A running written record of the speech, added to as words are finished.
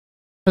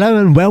Hello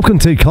and welcome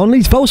to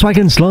Conley's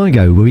Volkswagen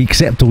SLIGO, where we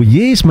accept all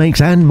years, makes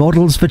and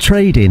models for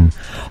trade-in.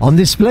 On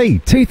display,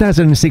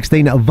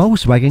 2016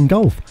 Volkswagen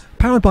Golf,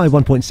 powered by a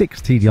 1.6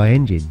 TDI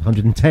engine,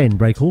 110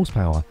 brake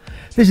horsepower.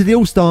 This is the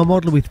ALLSTAR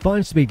model with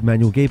 5-speed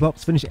manual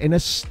gearbox, finished in a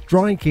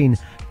striking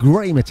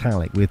grey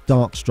metallic with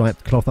dark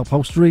striped cloth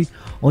upholstery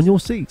on your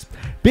seat.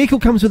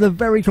 Vehicle comes with a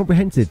very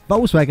comprehensive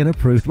Volkswagen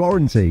approved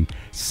warranty,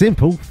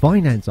 simple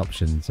finance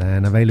options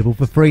and available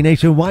for free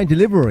nationwide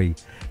delivery.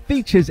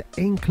 Features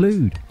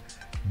include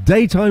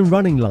daytime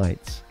running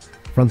lights,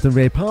 front and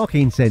rear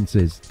parking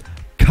sensors,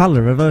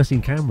 colour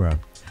reversing camera.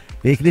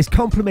 Vehicle is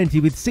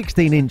complemented with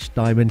 16-inch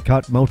diamond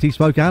cut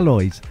multi-spoke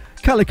alloys,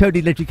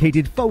 colour-coded electric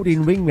heated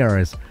folding ring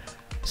mirrors,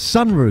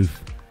 sunroof,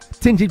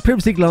 tinted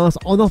privacy glass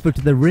on offer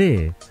to the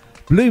rear,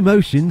 Blue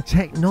Motion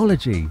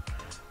technology,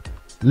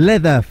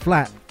 leather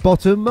flat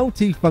bottom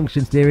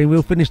multi-function steering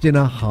wheel finished in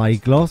a high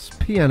gloss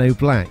piano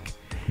black,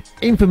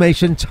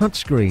 information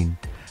touchscreen,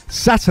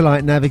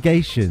 satellite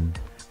navigation,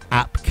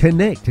 App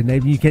Connect,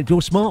 enabling you to connect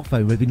your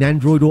smartphone with an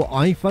Android or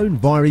iPhone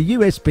via a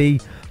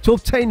USB to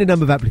obtain a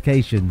number of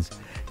applications,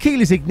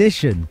 keyless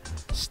ignition,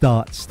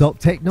 start-stop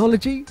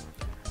technology,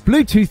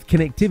 Bluetooth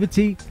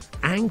connectivity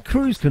and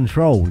cruise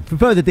control. For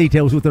further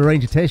details or to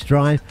arrange a test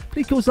drive,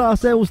 please call our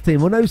sales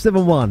team on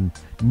 071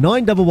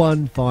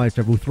 911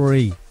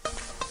 5333.